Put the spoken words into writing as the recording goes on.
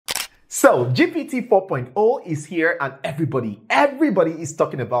So GPT 4.0 is here and everybody is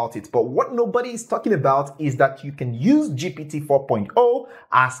talking about it. But what nobody is talking about is that you can use GPT 4.0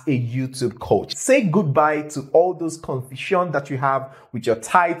 as a YouTube coach. Say goodbye to all those confusion that you have with your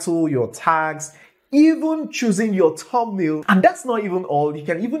title, your tags, even choosing your thumbnail. And that's not even all. You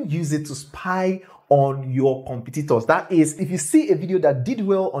can even use it to spy on your competitors. That is, if you see a video that did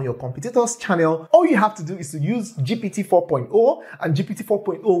well on your competitor's channel, all you have to do is to use GPT 4.0 and GPT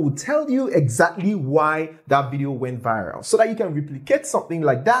 4.0 will tell you exactly why that video went viral so that you can replicate something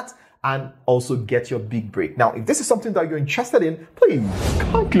like that and also get your big break. Now, if this is something that you're interested in, please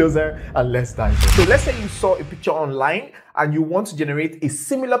come closer and let's dive in. So let's say you saw a picture online and you want to generate a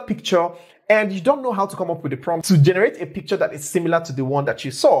similar picture and you don't know how to come up with a prompt to generate a picture that is similar to the one that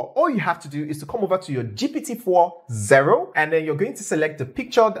you saw. All you have to do is to come over to your GPT-4o and then you're going to select the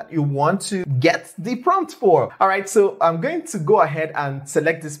picture that you want to get the prompt for. All right, so I'm going to go ahead and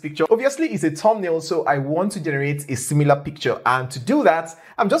select this picture. Obviously, it's a thumbnail, so I want to generate a similar picture. And to do that,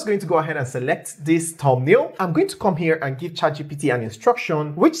 I'm just going to go ahead and select this thumbnail. I'm going to come here and give ChatGPT an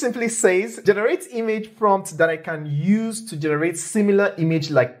instruction, which simply says, generate image prompt that I can use to generate similar image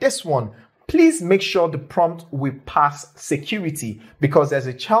like this one. Please make sure the prompt will pass security because there's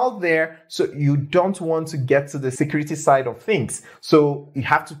a child there, so you don't want to get to the security side of things. So you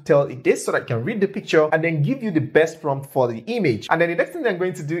have to tell it this so that it can read the picture and then give you the best prompt for the image. And then the next thing I'm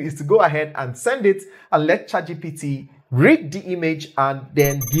going to do is to go ahead and send it and let ChatGPT read the image and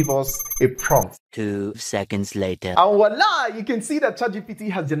then give us a prompt. 2 seconds later. And voila, you can see that ChatGPT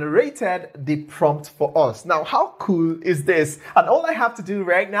has generated the prompt for us. Now, how cool is this? And all I have to do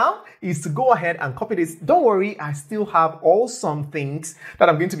right now is to go ahead and copy this. Don't worry, I still have some things that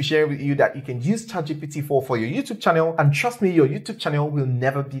I'm going to be sharing with you that you can use ChatGPT for your YouTube channel. And trust me, your YouTube channel will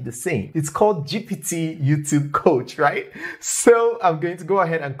never be the same. It's called GPT YouTube Coach, right? So I'm going to go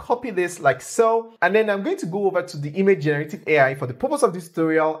ahead and copy this like so. And then I'm going to go over to the image generative AI. For the purpose of this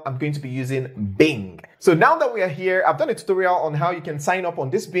tutorial, I'm going to be using Bing. So now that we are here, I've done a tutorial on how you can sign up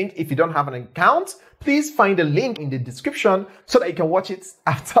on this Bing. If you don't have an account, please find the link in the description so that you can watch it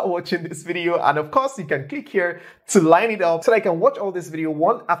after watching this video. And of course, you can click here to line it up so that you can watch all this video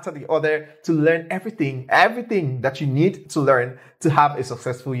one after the other to learn everything that you need to learn to have a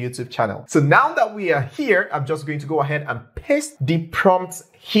successful YouTube channel. So now that we are here, I'm just going to go ahead and paste the prompts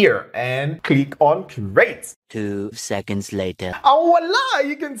here and click on create. 2 seconds later. And voila,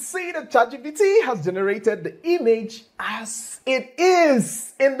 you can see that ChatGPT has generated the image as it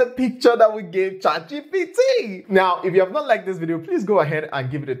is in the picture that we gave ChatGPT. Now, if you have not liked this video, please go ahead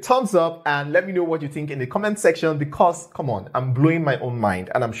and give it a thumbs up and let me know what you think in the comment section because, come on, I'm blowing my own mind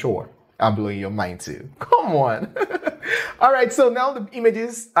and I'm sure I'm blowing your mind too. Come on. All right, so now the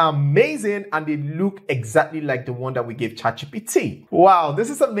images are amazing and they look exactly like the one that we gave ChatGPT. Wow,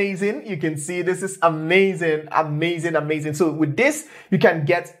 this is amazing. You can see this is amazing. So with this, you can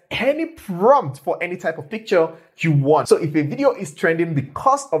get any prompt for any type of picture you want. So if a video is trending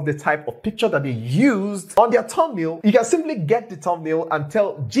because of the type of picture that they used on their thumbnail, you can simply get the thumbnail and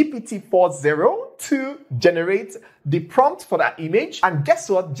tell GPT-4o to generate the prompt for that image. And guess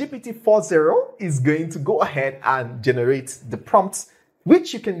what? GPT-4o is going to go ahead and generate the prompts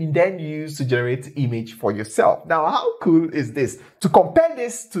which you can then use to generate the image for yourself. Now, how cool is this? To compare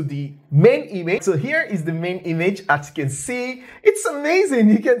this to the main image, so here is the main image. As you can see, it's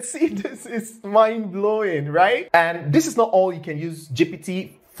amazing. You can see this is mind-blowing, right? And this is not all you can use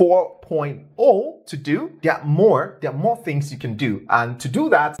GPT 4.0 to do. There are more things you can do. And to do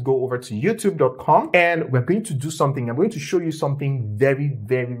that, go over to youtube.com and we're going to do something. I'm going to show you something very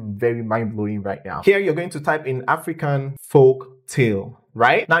mind-blowing right now. Here, you're going to type in African folk tale.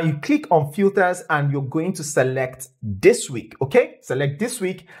 Right? Now you click on filters and you're going to select this week, okay? Select this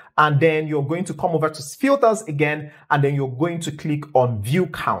week and then you're going to come over to filters again and then you're going to click on view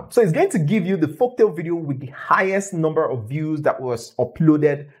count. So it's going to give you the folktale video with the highest number of views that was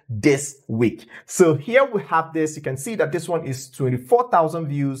uploaded this week. So here we have this. You can see that this one is 24,000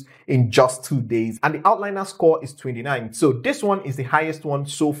 views in just 2 days and the outliner score is 29. So this one is the highest one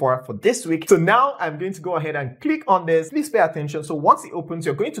so far for this week. So now I'm going to go ahead and click on this. Please pay attention. So once it opens,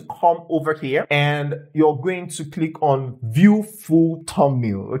 you're going to come over here and you're going to click on view full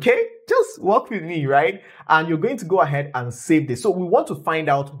thumbnail, okay? Just work with me, right? And you're going to go ahead and save this. So we want to find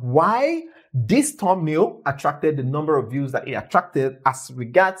out why This thumbnail attracted the number of views that it attracted as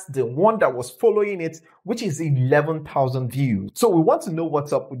regards the one that was following it, which is 11,000 views. So we want to know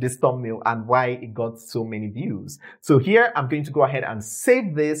what's up with this thumbnail and why it got so many views. So here I'm going to go ahead and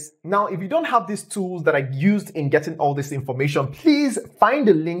save this. Now, if you don't have these tools that I used in getting all this information, please find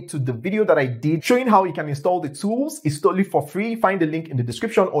the link to the video that I did showing how you can install the tools. It's totally for free. Find the link in the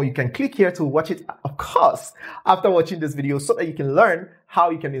description, or you can click here to watch it, of course, after watching this video, so that you can learn how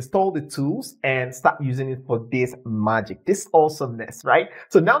you can install the tools and start using it for this magic, this awesomeness, right?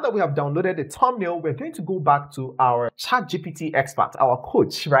 So now that we have downloaded the thumbnail, we're going to go back to our ChatGPT expert, our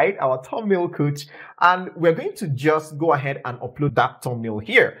coach, right? Our thumbnail coach. And we're going to just go ahead and upload that thumbnail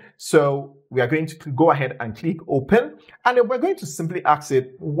here. So we are going to go ahead and click open. And then we're going to simply ask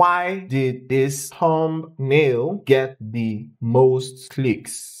it, why did this thumbnail get the most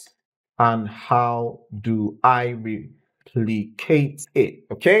clicks? And how do I replicate it?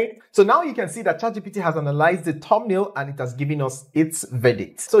 Okay, so now you can see that ChatGPT has analyzed the thumbnail and it has given us its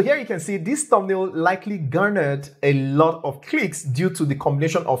verdict. So here you can see this thumbnail likely garnered a lot of clicks due to the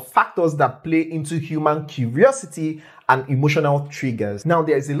combination of factors that play into human curiosity and emotional triggers. Now,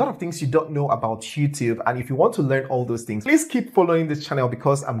 there is a lot of things you don't know about YouTube, and if you want to learn all those things, please keep following this channel,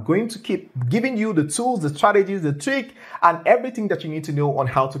 because I'm going to keep giving you the tools, the strategies, the trick, and everything that you need to know on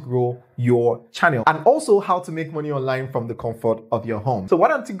how to grow your channel, and also how to make money online from the comfort of your home. So why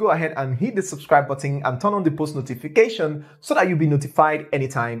don't you go ahead and hit the subscribe button and turn on the post notification so that you'll be notified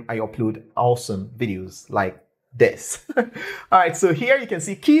anytime I upload awesome videos like this. All right, so here you can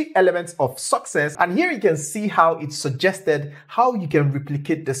see key elements of success, and here you can see how it suggested how you can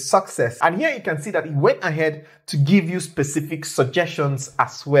replicate the success, and here you can see that it went ahead to give you specific suggestions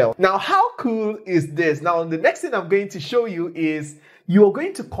as well. Now, how cool is this? Now, the next thing I'm going to show you is you are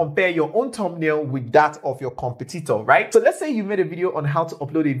going to compare your own thumbnail with that of your competitor, right? So let's say you made a video on how to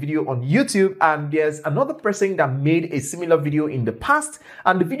upload a video on YouTube, and there's another person that made a similar video in the past,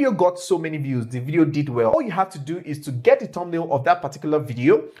 and the video got so many views, the video did well. All you have to do is to get the thumbnail of that particular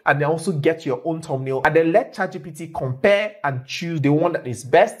video, and then also get your own thumbnail, and then let ChatGPT compare and choose the one that is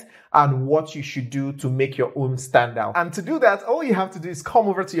best and what you should do to make your own stand out. And to do that, all you have to do is come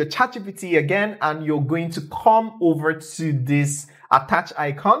over to your ChatGPT again, and you're going to come over to this attach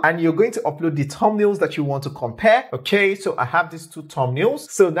icon, and you're going to upload the thumbnails that you want to compare. Okay, so I have these two thumbnails.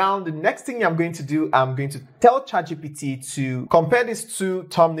 So now the next thing I'm going to do, I'm going to tell ChatGPT to compare these two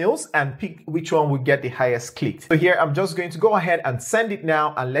thumbnails and pick which one will get the highest click. So here I'm just going to go ahead and send it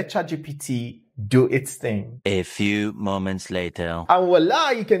now and let ChatGPT do its thing. A few moments later. And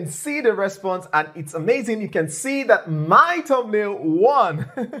voila, you can see the response, and it's amazing. You can see that my thumbnail won.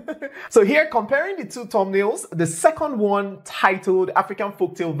 So here, comparing the two thumbnails, the second one titled African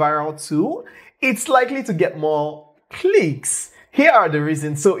Folktale Viral Tool, it's likely to get more clicks. Here are the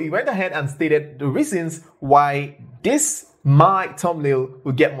reasons. So he went ahead and stated the reasons why my thumbnail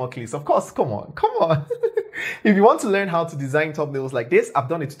will get more clicks. Of course, come on. If you want to learn how to design thumbnails like this, I've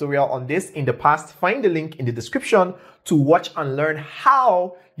done a tutorial on this in the past. Find the link in the description to watch and learn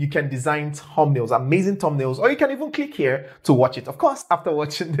how you can design thumbnails, amazing thumbnails, or you can even click here to watch it, of course, after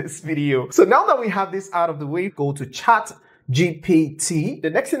watching this video. So now that we have this out of the way, go to ChatGPT. The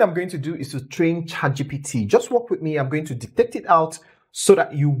next thing I'm going to do is to train ChatGPT. Just work with me. I'm going to dictate it out so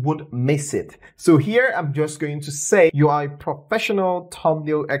that you won't miss it. So here I'm just going to say you are a professional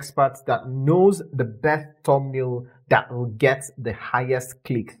thumbnail expert that knows the best thumbnail that will get the highest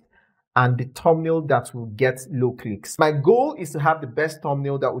clicks and the thumbnail that will get low clicks. My goal is to have the best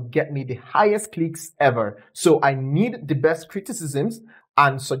thumbnail that will get me the highest clicks ever. So I need the best criticisms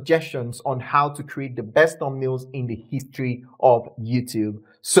and suggestions on how to create the best thumbnails in the history of YouTube.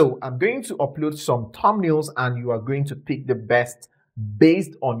 So I'm going to upload some thumbnails, and you are going to pick the best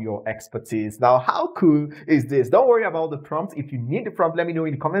based on your expertise. Now, how cool is this? Don't worry about the prompt. If you need the prompt, let me know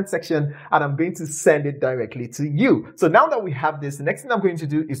in the comment section, and I'm going to send it directly to you. So now that we have this, the next thing I'm going to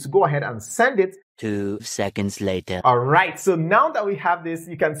do is to go ahead and send it. 2 seconds later. All right, so now that we have this,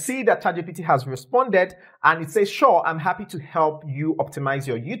 you can see that ChatGPT has responded, and it says, sure, I'm happy to help you optimize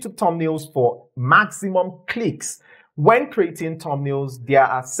your YouTube thumbnails for maximum clicks. When creating thumbnails, there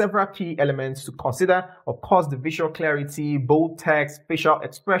are several key elements to consider. Of course, the visual clarity, bold text, facial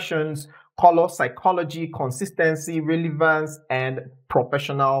expressions, color psychology, consistency, relevance, and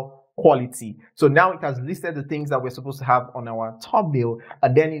professional quality. So now it has listed the things that we're supposed to have on our thumbnail,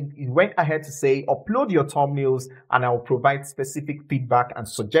 and then it went ahead to say, upload your thumbnails and I will provide specific feedback and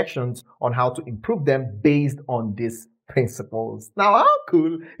suggestions on how to improve them based on this principles. Now, how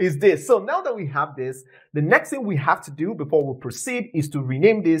cool is this? So now that we have this, the next thing we have to do before we proceed is to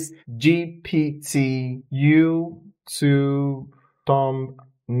rename this GPT-4o thumbnail.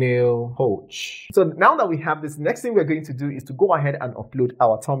 thumbnail coach. So now that we have this, next thing we're going to do is to go ahead and upload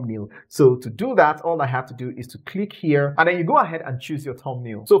our thumbnail. So to do that, all I have to do is to click here and then you go ahead and choose your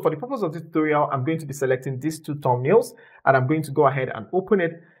thumbnail. So for the purpose of this tutorial, I'm going to be selecting these two thumbnails and I'm going to go ahead and open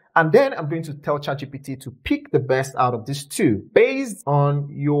it. And then I'm going to tell ChatGPT to pick the best out of these two. Based on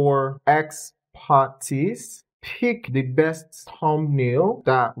your expertise, pick the best thumbnail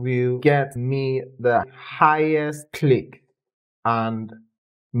that will get me the highest click and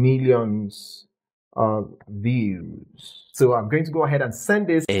millions of views. So I'm going to go ahead and send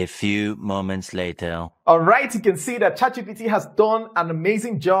this. A few moments later. All right, you can see that ChatGPT has done an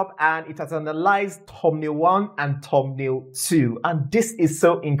amazing job and it has analyzed thumbnail 1 and thumbnail 2. And this is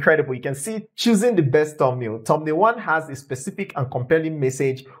so incredible. You can see choosing the best thumbnail. Thumbnail 1 has a specific and compelling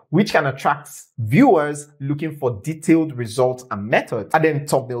message which can attract viewers looking for detailed results and methods. And then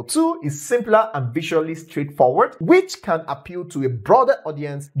thumbnail 2 is simpler and visually straightforward, which can appeal to a broader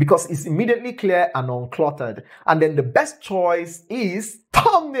audience because it's immediately clear and uncluttered. And then the best choice is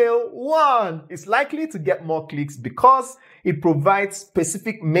thumbnail 1. It's likely to get more clicks because it provides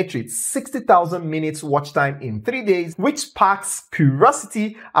specific metrics, 60,000 minutes watch time in 3 days, which sparks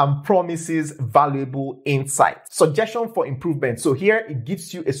curiosity and promises valuable insight. Suggestion for improvement. So here it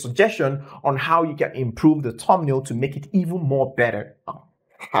gives you a suggestion on how you can improve the thumbnail to make it even more better.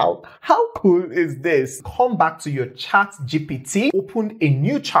 How cool is this? Come back to your chat GPT, open a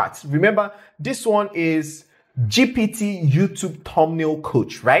new chat. Remember, this one is GPT YouTube thumbnail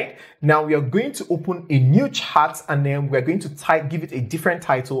coach, right? Now we are going to open a new chat and then we're going to give it a different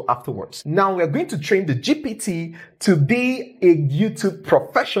title afterwards. Now we're going to train the GPT to be a YouTube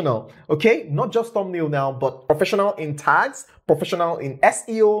professional, okay? Not just thumbnail now, but professional in tags, professional in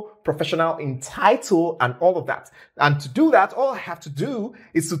SEO, professional in title, and all of that. And to do that, all I have to do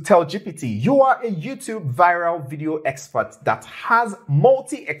is to tell GPT, you are a YouTube viral video expert that has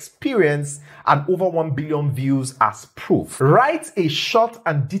multi-experience and over 1 billion views as proof. Write a short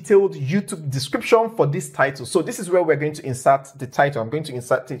and detailed YouTube description for this title. So this is where we're going to insert the title. I'm going to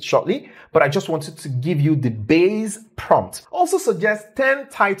insert it shortly, but I just wanted to give you the base prompt. Also suggest 10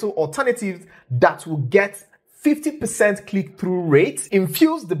 title alternatives that will get 50% click-through rate.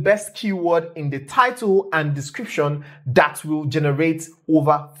 Infuse the best keyword in the title and description that will generate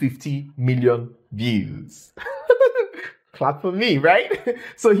over 50 million views. Clap for me, right?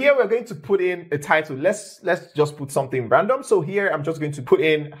 So here we're going to put in a title. Let's just put something random. So here I'm just going to put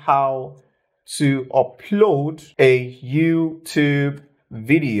in how to upload a YouTube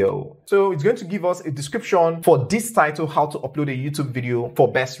video. So it's going to give us a description for this title, how to upload a YouTube video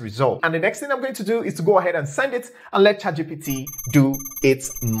for best result. And the next thing I'm going to do is to go ahead and send it and let ChatGPT do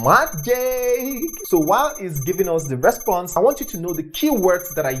its magic. So while it's giving us the response, I want you to know the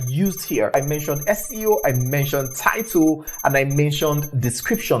keywords that I used here. I mentioned SEO, I mentioned title, and I mentioned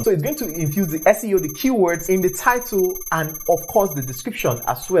description. So it's going to infuse the SEO, the keywords in the title, and of course the description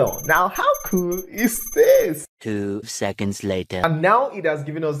as well. Now, how cool is this? 2 seconds later. And now it has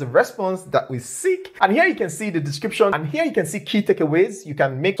given us the response that we seek. And here you can see the description, and here you can see key takeaways. You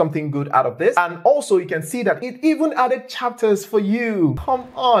can make something good out of this. And also you can see that it even added chapters for you. Come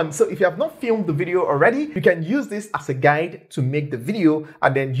on. So if you have not filmed the video already, you can use this as a guide to make the video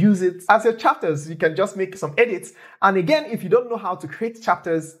and then use it as your chapters. You can just make some edits. And again, if you don't know how to create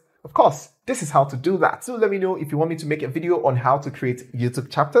chapters, of course, this is how to do that. So let me know if you want me to make a video on how to create YouTube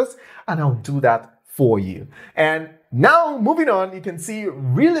chapters, and I'll do that for you. And now moving on, you can see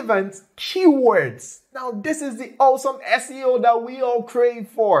relevant keywords. Now this is the awesome SEO that we all crave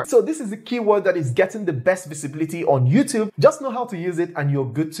for. So this is the keyword that is getting the best visibility on YouTube. Just know how to use it and you're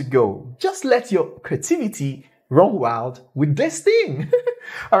good to go. Just let your creativity run wild with this thing.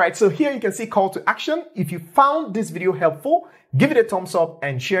 All right, so here you can see call to action. If you found this video helpful, give it a thumbs up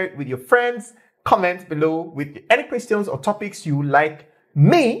and share it with your friends. Comment below with any questions or topics you would like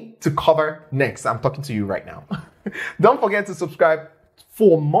me to cover next. I'm talking to you right now. Don't forget to subscribe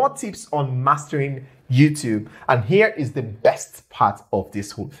for more tips on mastering YouTube. And here is the best part of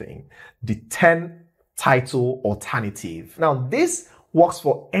this whole thing, the 10 title alternative. Now this works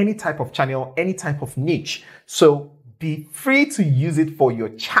for any type of channel, any type of niche. So be free to use it for your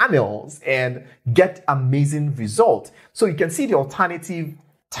channels and get amazing results. So you can see the alternative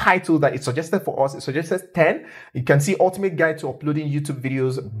title that is suggested for us. It suggests 10. You can see ultimate guide to uploading YouTube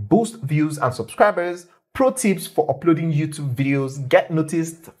videos, boost views and subscribers, pro tips for uploading YouTube videos, get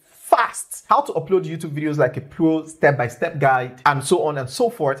noticed fast, how to upload YouTube videos like a pro step-by-step guide, and so on and so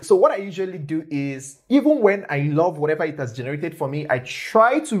forth. So what I usually do is, even when I love whatever it has generated for me, I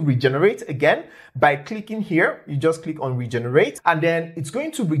try to regenerate again by clicking here. You just click on regenerate, and then it's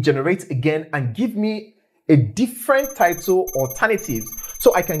going to regenerate again and give me a different title alternatives.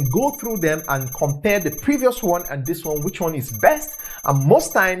 So I can go through them and compare the previous one and this one, which one is best. And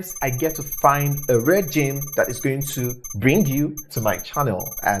most times I get to find a rare gem that is going to bring you to my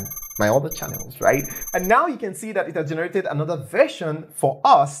channel and my other channels, right? And now you can see that it has generated another version for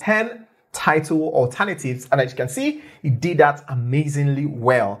us, 10 title alternatives. And as you can see, it did that amazingly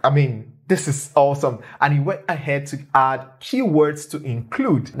well. I mean, this is awesome. And he went ahead to add keywords to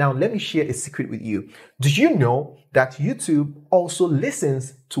include. Now, let me share a secret with you. Do you know that YouTube also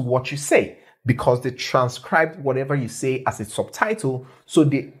listens to what you say? Because they transcribed whatever you say as a subtitle, so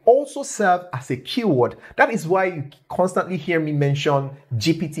they also serve as a keyword. That is why you constantly hear me mention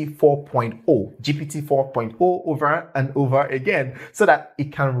GPT-4o, GPT-4o over and over again, so that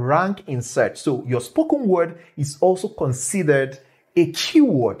it can rank in search. So your spoken word is also considered a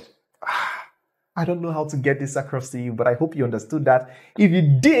keyword. I don't know how to get this across to you, but I hope you understood that. If you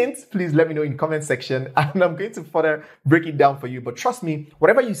didn't, please let me know in the comment section and I'm going to further break it down for you. But trust me,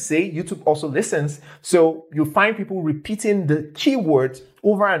 whatever you say, YouTube also listens. So you'll find people repeating the keyword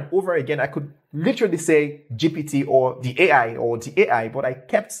over and over again. I could literally say GPT or the AI, but I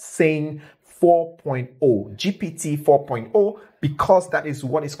kept saying 4.0, GPT 4.0, because that is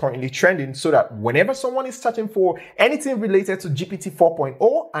what is currently trending, so that whenever someone is searching for anything related to GPT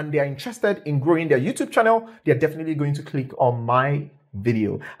 4.0 and they are interested in growing their YouTube channel, they're definitely going to click on my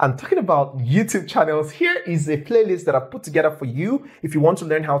video. And talking about YouTube channels, here is a playlist that I put together for you. If you want to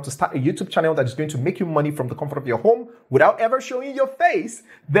learn how to start a YouTube channel that is going to make you money from the comfort of your home without ever showing your face,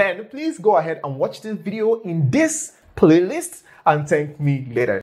 then please go ahead and watch this video in this playlist and thank me later.